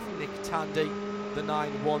shares with Nick Tandy, the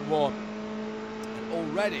 911. And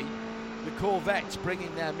already the Corvettes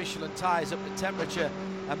bringing their Michelin tyres up to temperature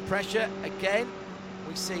and pressure. Again,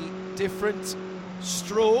 we see different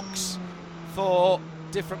strokes for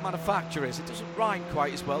different manufacturers. It doesn't rhyme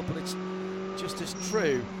quite as well, but it's just as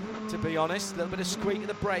true, to be honest. A little bit of squeak of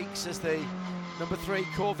the brakes as the number 3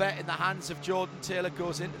 Corvette in the hands of Jordan Taylor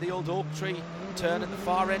goes into the old oak tree turn at the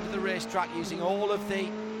far end of the racetrack, using all of the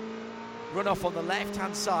runoff on the left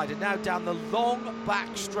hand side, and now down the long back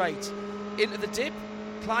straight into the dip,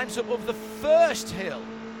 climbs up over the first hill,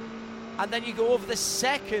 and then you go over the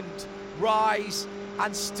second rise,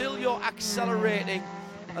 and still you're accelerating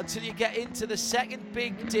until you get into the second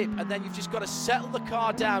big dip, and then you've just got to settle the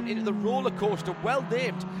car down into the roller coaster, well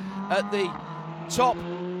named, at the top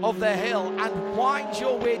of the hill, and wind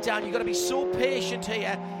your way down. You've got to be so patient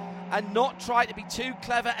here and not try to be too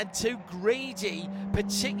clever and too greedy,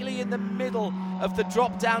 particularly in the middle of the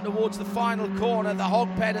drop down towards the final corner, the hog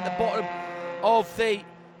pen at the bottom of the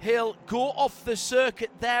hill. Go off the circuit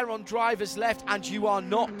there on driver's left, and you are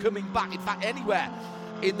not coming back. In fact, anywhere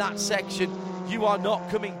in that section, you are not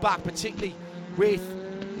coming back, particularly with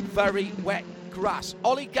very wet grass.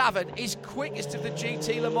 Ollie Gavin is quickest of the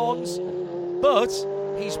GT Le Mans, but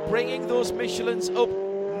he's bringing those Michelins up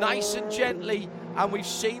nice and gently, and we've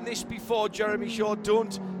seen this before, Jeremy Shaw.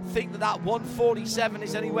 Don't think that 147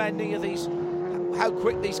 is anywhere near how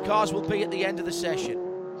quick these cars will be at the end of the session.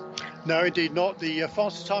 No, indeed not. The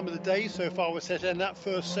fastest time of the day so far was set in that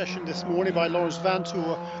first session this morning by Lawrence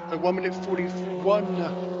Vantour at 1 minute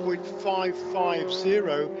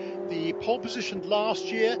 41.550. The pole position last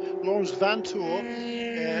year, Lawrence Vantour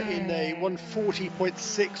in a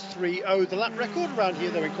 140.630. The lap record around here,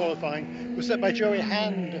 though, in qualifying was set by Joey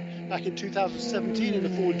Hand back in 2017 in the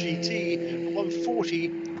Ford GT at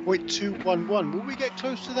 140.211. Will we get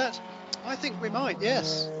close to that? I think we might,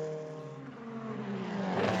 yes.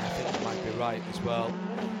 I think you might be right as well.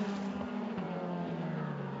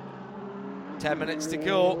 10 minutes to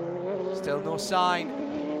go. Still no sign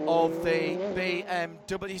of the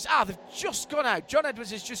BMWs. They've just gone out. John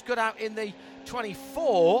Edwards has just gone out in the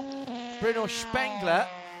 24. Bruno Spengler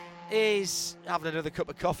is having another cup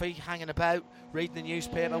of coffee, hanging about, reading the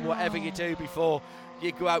newspaper, whatever you do before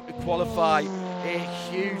you go out to qualify a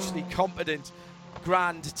hugely competent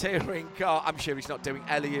Grand Touring car. I'm sure he's not doing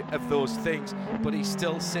any of those things, but he's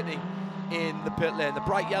still sitting in the pit lane. The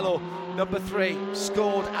bright yellow number 3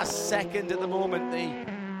 scored as second at the moment. The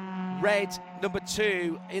red number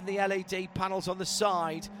 2 in the LED panels on the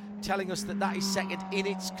side telling us that that is second in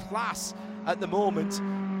its class at the moment,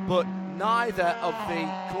 but neither of the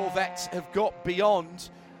Corvettes have got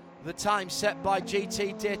beyond the time set by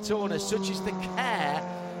GT Daytona. Such is the care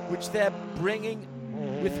with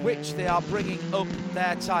which they are bringing up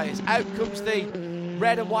their tyres. Out comes the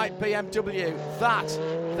red and white BMW. That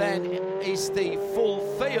then is the full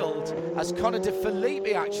field as Connor De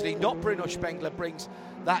Filippi, actually, not Bruno Spengler, brings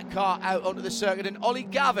that car out onto the circuit, and Ollie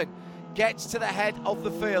Gavin gets to the head of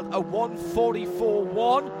the field, a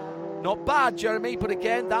 144.1. Not bad, Jeremy, but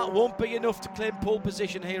again, that won't be enough to claim pole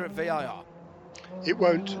position here at VIR. It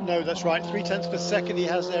won't, no, that's right. 0.3 per second he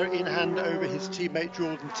has there in hand over his teammate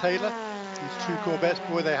Jordan Taylor. These two Corvettes,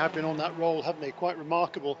 boy, they have been on that roll, haven't they? Quite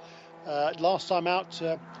remarkable. Last time out,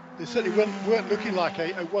 they certainly weren't looking like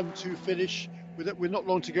a 1-2 finish. With not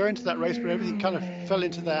long to go into that race, but everything kind of fell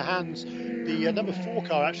into their hands. The number 4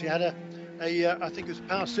 car actually had I think it was a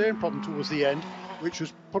power steering problem towards the end, which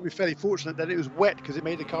was probably fairly fortunate that it was wet, because it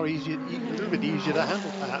made the car a little bit easier to handle,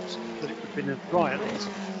 perhaps, than it would have been in dry at least.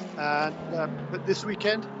 But this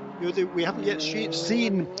weekend, we haven't yet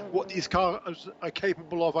seen what these cars are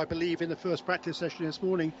capable of, I believe, in the first practice session this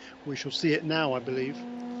morning. We shall see it now, I believe.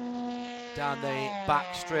 Down the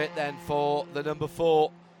back straight then for the number 4,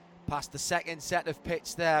 past the second set of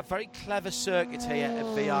pits there. Very clever circuit here at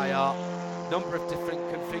VIR. Number of different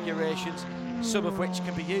configurations, some of which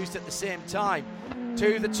can be used at the same time.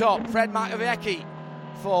 To the top, Fred Makowiecki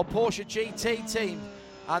for Porsche GT team,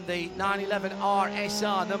 and the 911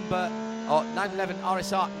 RSR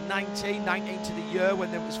 19 to the year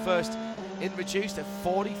when it was first introduced at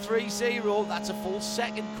 43.0. That's a full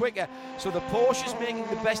second quicker. So the Porsche's making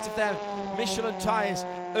the best of their Michelin tyres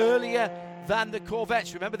earlier than the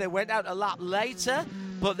Corvettes. Remember, they went out a lap later,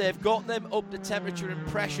 but they've got them up to temperature and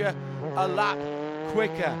pressure a lap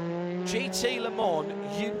quicker. GT Le Mans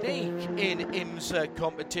unique in IMSA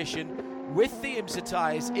competition with the IMSA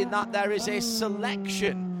tyres, in that there is a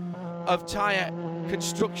selection of tyre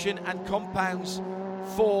construction and compounds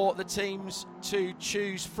for the teams to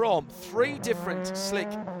choose from. 3 different slick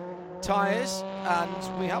tyres,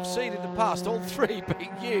 and we have seen in the past all 3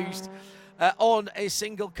 being used on a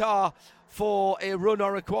single car for a run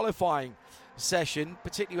or a qualifying session.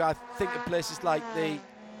 Particularly, I think of places like the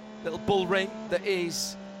little bull ring that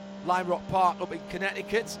is Lime Rock Park up in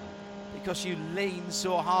Connecticut, because you lean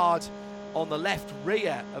so hard on the left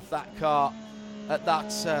rear of that car at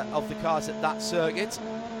that of the cars at that circuit.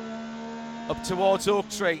 Up towards Oak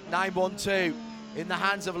Tree, 912 in the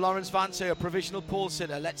hands of Lawrence Vantour, provisional pole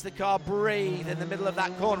sitter, lets the car breathe in the middle of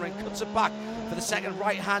that corner and cuts it back for the second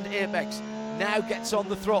right hand apex. Now gets on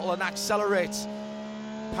the throttle and accelerates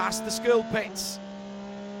past the school pits.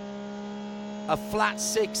 A flat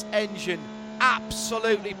 6 engine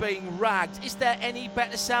absolutely being ragged. Is there any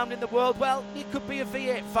better sound in the world? Well, you could be a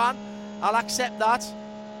V8 fan, I'll accept that,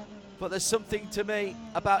 but there's something to me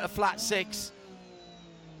about a flat 6.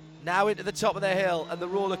 Now into the top of the hill and the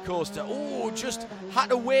roller coaster. Oh, just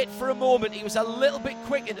had to wait for a moment. He was a little bit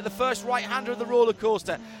quick into the first right-hander of the roller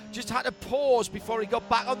coaster. Just had to pause before he got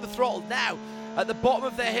back on the throttle. Now, at the bottom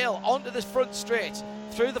of the hill, onto the front straight,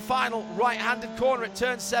 through the final right-handed corner at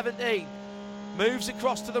turn 17. Moves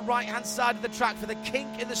across to the right-hand side of the track for the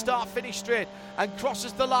kink in the start-finish straight and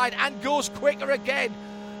crosses the line and goes quicker again.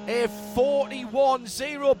 A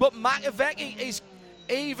 41.0, but Makoviecki is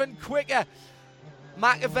even quicker.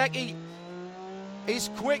 Makoviecki is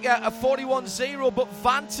quicker, a 41.0, but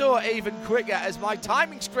Vantor even quicker, as my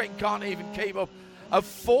timing screen can't even keep up, a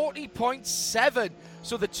 40.7.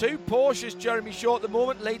 So the two Porsches, Jeremy Shaw, at the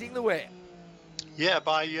moment leading the way. Yeah,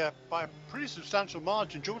 by a pretty substantial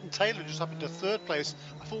margin. Jordan Taylor just up into third place,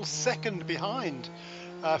 a full second behind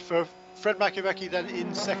for Fred Makoviecki, then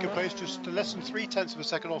in second place, just less than 0.3 of a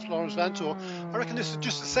second off Lawrence Vantor. I reckon this is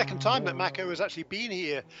just the second time that Mako has actually been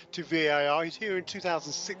here to VIR. He's here in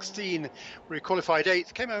 2016, where he qualified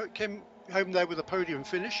 8th, came home there with a podium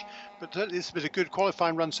finish, but this has been a good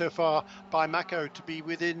qualifying run so far by Mako to be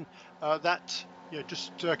within that.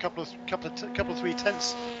 Just a couple of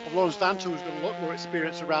 0.3 of Lawrence Vantor, who's got a lot more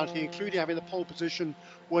experience around here, including having the pole position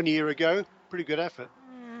 1 year ago. Pretty good effort.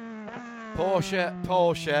 Porsche,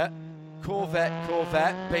 Corvette,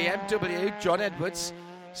 BMW, John Edwards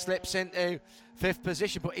slips into 5th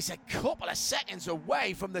position, but it's a couple of seconds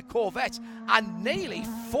away from the Corvette and nearly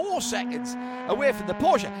 4 seconds away from the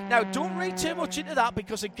Porsche. Now, don't read too much into that,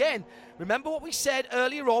 because again, remember what we said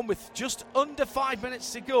earlier on with just under 5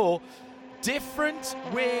 minutes to go. Different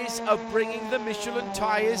ways of bringing the Michelin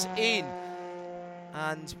tyres in.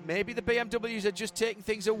 And maybe the BMWs are just taking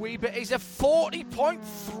things a wee bit. He's a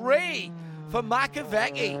 40.3 for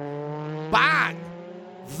Makoviecki. Bang!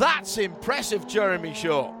 That's impressive, Jeremy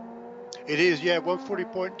Shaw. It is, yeah,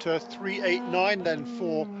 140.389 then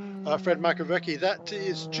for Fred Makoviecki. That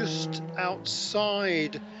is just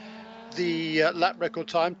outside the lap record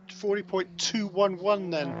time. 40.211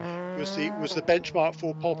 then was the benchmark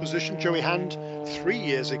for pole position. Joey Hand 3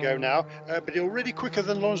 years ago now, but already quicker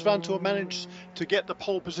than Lawrence Vantor managed to get the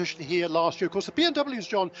pole position here last year. Of course, the BMWs,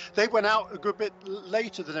 John, they went out a good bit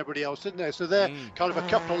later than everybody else, didn't they? So they're kind of a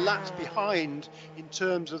couple of laps behind in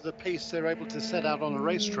terms of the pace they're able to set out on a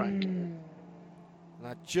racetrack. And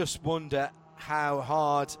I just wonder how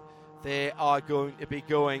hard they are going to be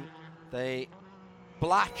going. The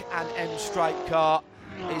black and M stripe car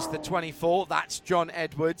is the 24. That's John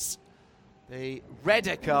Edwards. The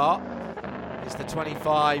redder car is the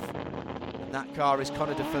 25. And that car is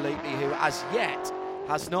Conor De Filippi, who as yet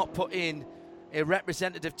has not put in a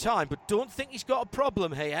representative time. But don't think he's got a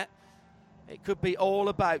problem here. It could be all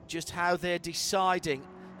about just how they're deciding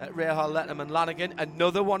at Rahal, Letterman, Lanigan.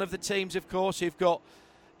 Another one of the teams, of course, who've got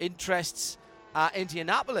interests at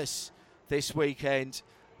Indianapolis this weekend.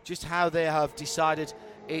 Just how they have decided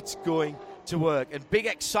it's going to work. And big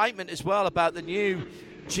excitement as well about the new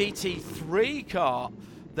GT3 car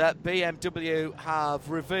that BMW have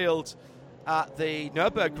revealed at the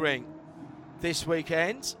Nürburgring this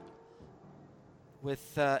weekend,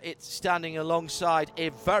 with it standing alongside a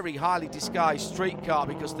very highly disguised street car,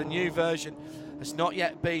 because the new version has not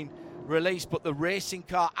yet been released, but the racing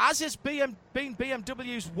car, as has been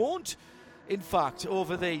BMW's wont, in fact,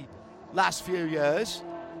 over the last few years.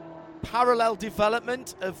 Parallel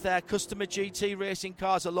development of their customer GT racing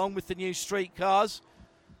cars along with the new street cars.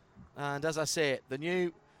 And as I say, the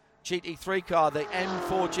new GT3 car, the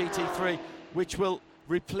M4 GT3, which will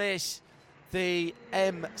replace the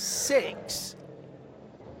M6.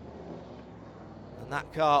 And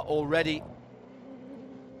that car already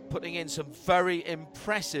putting in some very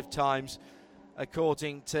impressive times,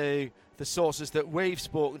 according to the sources that we've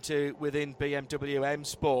spoken to within BMW M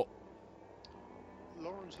Sport.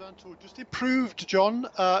 Lawrence Vantor just improved, John,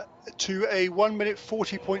 to a 1 minute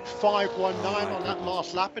 40.519 on that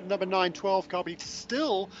last lap in number 912 car, but he's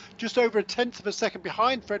still just over a 1/10 of a second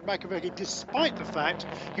behind Fred Makoviecki, despite the fact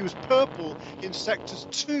he was purple in sectors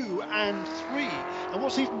 2 and 3. And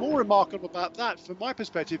what's even more remarkable about that, from my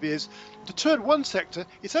perspective, is the turn 1 sector,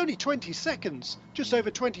 it's only 20 seconds, just over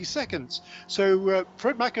 20 seconds. So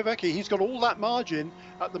Fred Makoviecki, he's got all that margin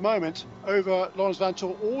at the moment over Lawrence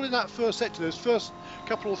Vantor, all in that first sector, those first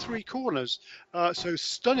couple or 3 corners. So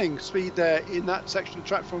stunning speed there in that section of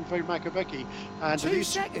track from Fred Makoviecki. And 2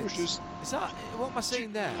 seconds? Is that, what am I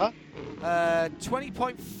seeing there?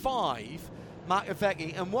 20.5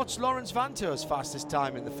 Makoviecki. And what's Lawrence Vantour's fastest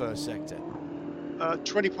time in the first sector?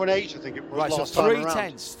 20.8, I think it was Right, last so time 3 around.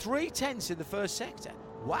 tenths. 3 tenths in the first sector.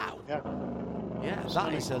 Wow. Yeah,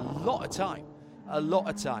 that is a lot of time. A lot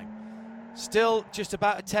of time. Still just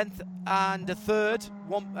about a tenth and a third,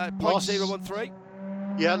 0.013.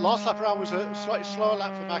 Yeah, last lap around was a slightly slower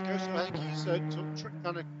lap for Mako, so I think he's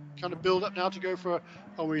kind of build up now to go for.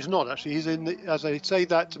 Oh, he's not actually. He's in the, as I say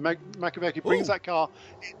that, Makoviecki brings that car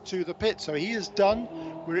into the pit, so he is done.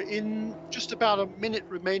 We're in just about a minute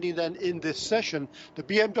remaining then in this session. The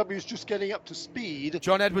BMW is just getting up to speed.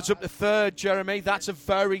 John Edwards up to third, Jeremy. That's a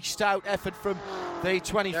very stout effort from the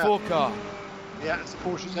 24 car. Yeah, as the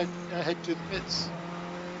Porsches head to the pits.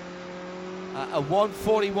 A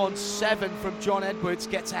 1:41.7 from John Edwards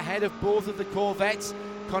gets ahead of both of the Corvettes.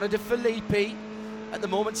 Connor De Filippi at the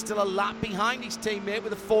moment still a lap behind his teammate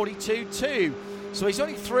with a 42.2. So he's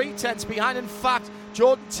only 3 tenths behind. In fact,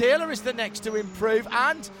 Jordan Taylor is the next to improve,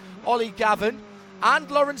 and Ollie Gavin and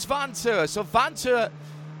Lawrence Vantour. So Vantour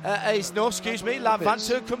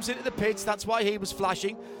Vantour comes into the pits. That's why he was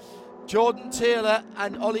flashing. Jordan Taylor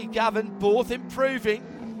and Ollie Gavin both improving,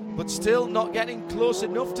 but still not getting close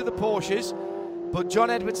enough to the Porsches. But John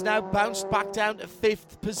Edwards now bounced back down to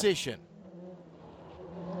 5th position.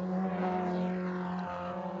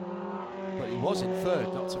 But he was in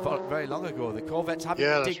 3rd not so very long ago. The Corvettes having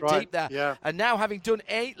to dig deep there. Yeah. And now having done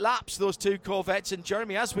 8 laps, those 2 Corvettes, and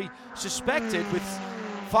Jeremy, as we suspected, with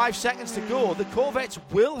 5 seconds to go, the Corvettes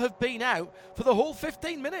will have been out for the whole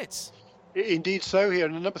 15 minutes. Indeed so here.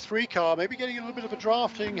 And the number 3 car maybe getting a little bit of a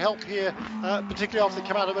drafting help here, particularly after they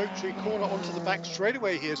come out of Oak Tree Corner onto the back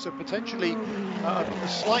straightaway here. So potentially a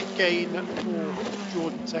slight gain for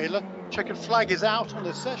Jordan Taylor. Checkered flag is out on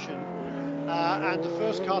the session. And the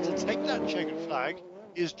first car to take that checkered flag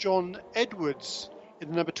is John Edwards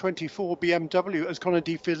in the number 24 BMW, as Connor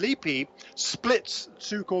De Filippi splits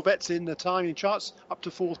 2 Corvettes in the timing charts up to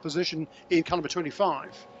 4th position in car number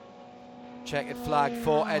 25. Checkered flag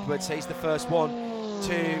for Edwards. He's the first one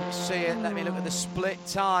to see it. Let me look at the split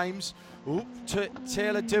times.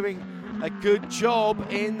 Taylor doing a good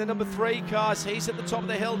job in the number 3 cars. He's at the top of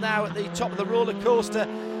the hill now, at the top of the roller coaster,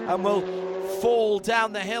 and will fall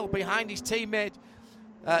down the hill behind his teammate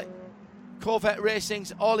Corvette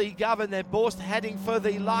Racing's Ollie Gavin. They're both heading for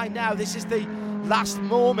the line now. This is the last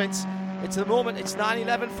moment. It's the moment. It's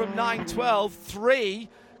 9:11 from 9:12. 3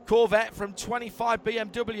 Corvette from 25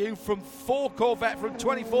 BMW, from 4 Corvette from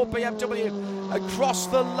 24 BMW across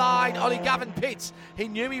the line. Ollie Gavin pits. He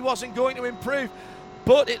knew he wasn't going to improve,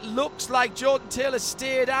 but it looks like Jordan Taylor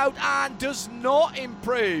steered out and does not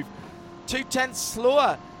improve. 2 tenths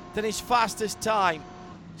slower than his fastest time.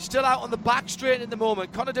 Still out on the back straight at the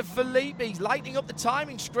moment. Connor De Filippi lighting up the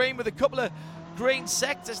timing screen with a couple of green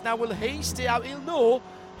sectors. Now, will he stay out? He'll know.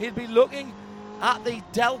 He'll be looking at the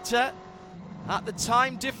delta, at the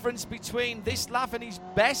time difference between this lap and his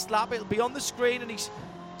best lap. It'll be on the screen, and his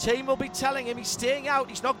team will be telling him he's staying out.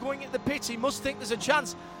 He's not going into the pits. He must think there's a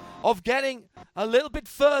chance of getting a little bit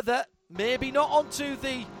further, maybe not onto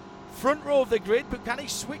the front row of the grid, but can he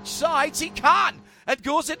switch sides? He can, and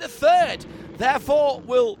goes into 3rd. Therefore,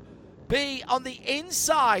 will be on the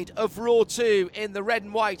inside of row 2 in the red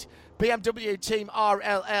and white BMW Team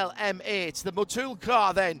RLL M8. The Motul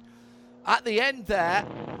car then at the end there,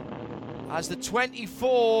 as the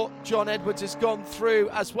 24 John Edwards has gone through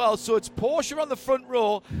as well. So it's Porsche on the front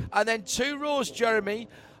row, and then 2 rows, Jeremy,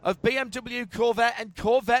 of BMW Corvette and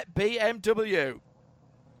Corvette BMW.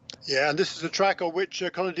 Yeah, and this is a track on which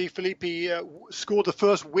Connor De Filippi scored the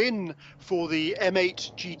first win for the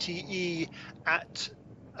M8 GTE at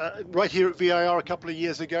right here at VIR a couple of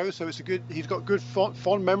years ago. So he's got good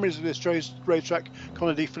fond memories of this racetrack,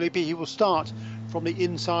 Connor De Filippi. He will start from the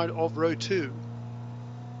inside of row 2.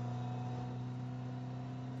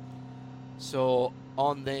 So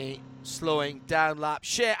on the slowing down lap,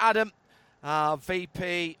 Shea Adam,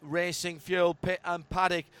 VP Racing Fuel Pit and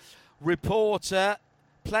Paddock reporter.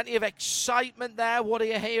 Plenty of excitement there. What are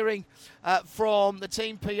you hearing from the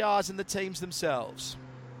team PRs and the teams themselves?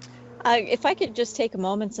 If I could just take a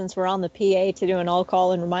moment, since we're on the PA, to do an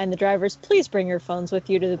all-call and remind the drivers, please bring your phones with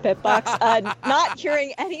you to the pit box. Not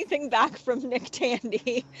hearing anything back from Nick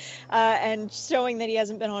Tandy, and showing that he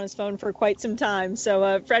hasn't been on his phone for quite some time.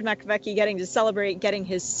 So Fred Makoviecki getting to celebrate getting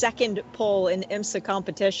his 2nd pole in IMSA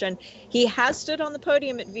competition. He has stood on the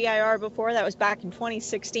podium at VIR before. That was back in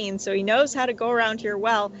 2016, so he knows how to go around here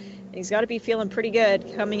well. And he's got to be feeling pretty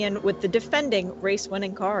good coming in with the defending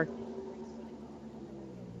race-winning car.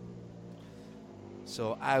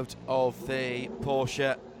 So out of the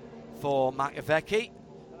Porsche for Makoviecki.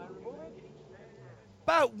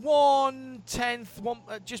 About 1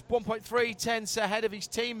 just 1.3 tenths ahead of his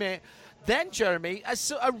teammate. Then, Jeremy,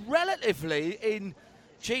 a relatively, in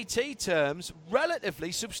GT terms,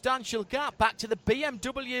 relatively substantial gap back to the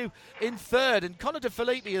BMW in third. And Conor De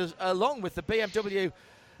Philippi, along with the BMW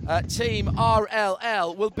team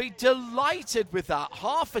RLL, will be delighted with that.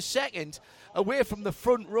 Half a second away from the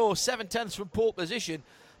front row, 7 tenths from pole position.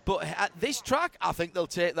 But at this track, I think they'll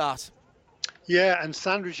take that. Yeah, and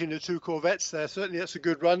sandwiching the 2 Corvettes there, certainly that's a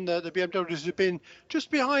good run. The BMWs have been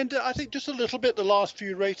just behind, I think, just a little bit the last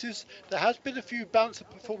few races. There has been a few balance of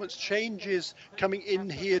performance changes coming in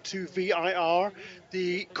here to VIR.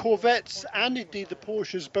 The Corvettes and indeed the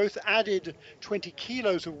Porsches both added 20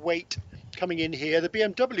 kilos of weight coming in here. The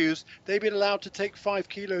BMWs, they've been allowed to take 5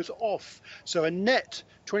 kilos off. So a net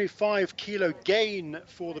 25 kilo gain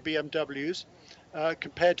for the BMWs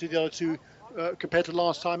compared to the other two. Compared to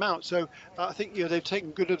last time out, so I think they've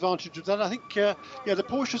taken good advantage of that. I think the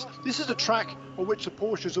Porsches. This is a track on which the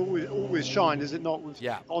Porsches always shine, is it not?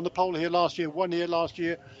 On the pole here last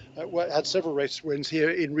year, had several race wins here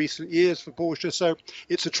in recent years for Porsche. So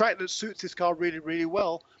it's a track that suits this car really, really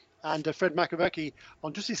well. And Fred Macavecchi,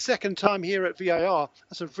 on just his second time here at VIR,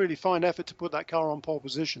 that's a really fine effort to put that car on pole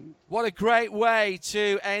position. What a great way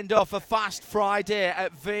to end off a fast Friday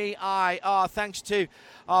at VIR. Thanks to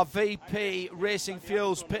our VP Racing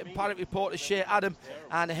Fuels pit and paddock reporter Shea Adam,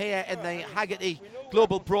 and here in the Haggerty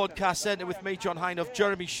Global Broadcast Centre with me, John Hindhaugh,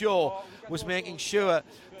 Jeremy Shaw was making sure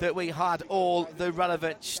that we had all the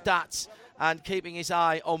relevant stats and keeping his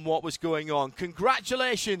eye on what was going on.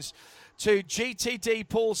 Congratulations to GTD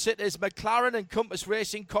pole sitters McLaren and Compass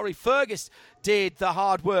Racing. Corey Fergus did the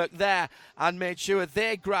hard work there and made sure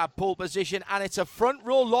they grabbed pole position, and it's a front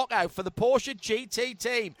row lockout for the Porsche GT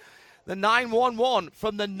team. The 911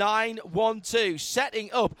 from the 912,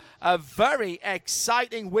 setting up a very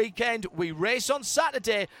exciting weekend. We race on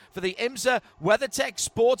Saturday for the IMSA WeatherTech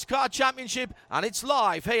Sportscar Championship, and it's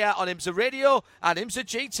live here on IMSA Radio and IMSA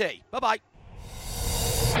GT. Bye-bye.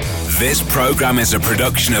 This program is a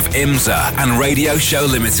production of IMSA and Radio Show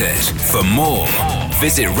Limited. For more,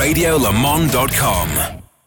 visit radiolemans.com.